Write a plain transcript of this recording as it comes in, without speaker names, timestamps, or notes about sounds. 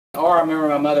Or I remember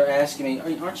my mother asking me,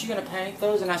 aren't you going to paint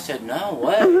those? And I said, no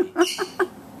way.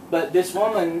 But this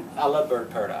woman, I love Bird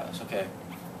Paradise, okay?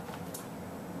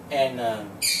 And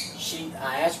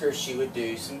I asked her if she would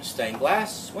do some stained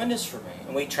glass windows for me.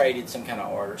 And we traded some kind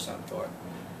of art or something for it.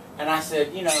 And I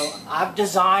said, you know, I've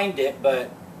designed it, but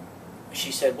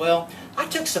she said, well, I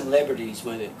took some liberties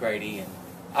with it, Grady, and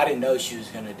I didn't know she was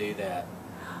going to do that.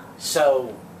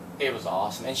 So it was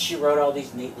awesome. And she wrote all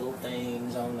these neat little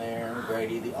things on there,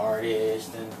 Grady the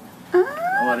artist, and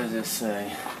what does this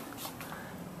say?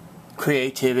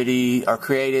 Creativity, or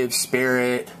creative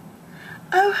spirit.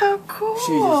 Oh, how cool.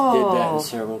 She just did that in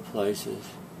several places.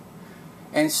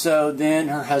 And so then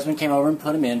her husband came over and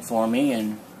put them in for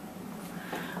me.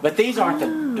 But these aren't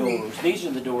the doors. These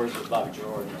are the doors that Bobby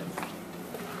Jordan did.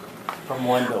 From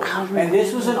one door. And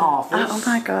this was an office. Oh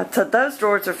my God. So those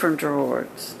doors are from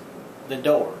drawers. The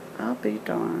door. I'll be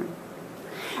darned.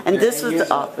 And this was the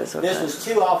office. Okay. This was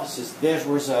two offices. There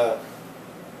was a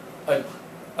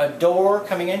door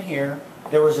coming in here.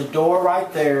 There was a door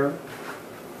right there.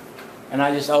 And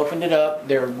I just opened it up.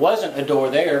 There wasn't a door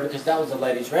there because that was the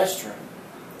ladies' restroom.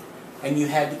 And you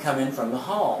had to come in from the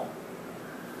hall.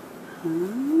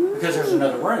 Because there's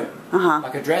another room.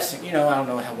 Like a dressing, you know, I don't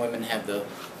know how women have the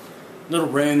little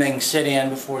room they can sit in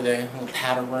before the little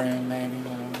powder room, maybe. You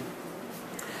know.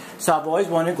 So I've always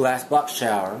wanted a glass box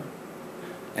shower.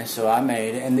 And so I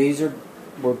made it. And these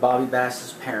were Bobby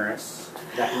Bass's parents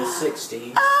back in the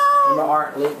 60s. Remember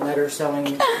Art Letter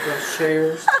selling those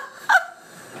chairs?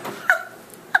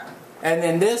 And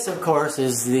then this, of course,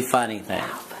 is the funny thing.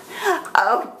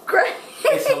 Oh, great.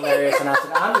 It's hilarious. And I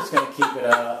said, I'm just going to keep it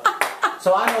up.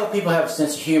 So I know people have a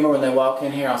sense of humor when they walk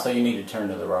in here. I'll say, you need to turn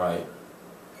to the right.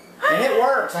 And it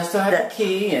works. I still have the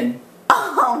key. And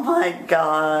oh, my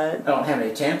God. I don't have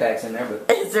any Tampax in there.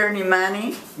 But is there any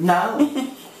money? No.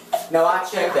 No, I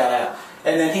checked that out.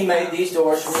 And then he made these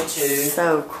doors for me, too.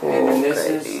 So cool. And then this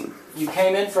is, you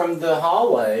came in from the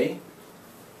hallway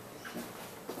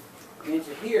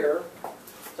into here.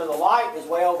 So the light is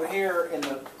way over here in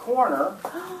the corner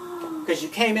because you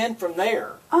came in from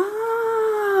there.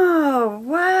 Oh,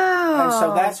 wow. And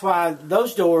so that's why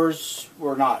those doors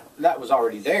were not, that was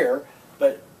already there,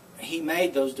 but he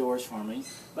made those doors for me.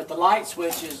 But the light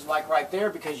switch is like right there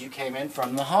because you came in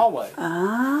from the hallway.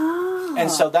 Oh.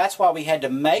 And so that's why we had to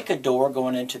make a door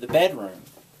going into the bedroom.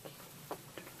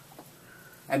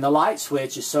 And the light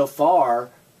switch is so far,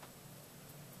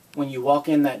 when you walk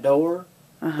in that door,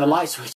 the light switch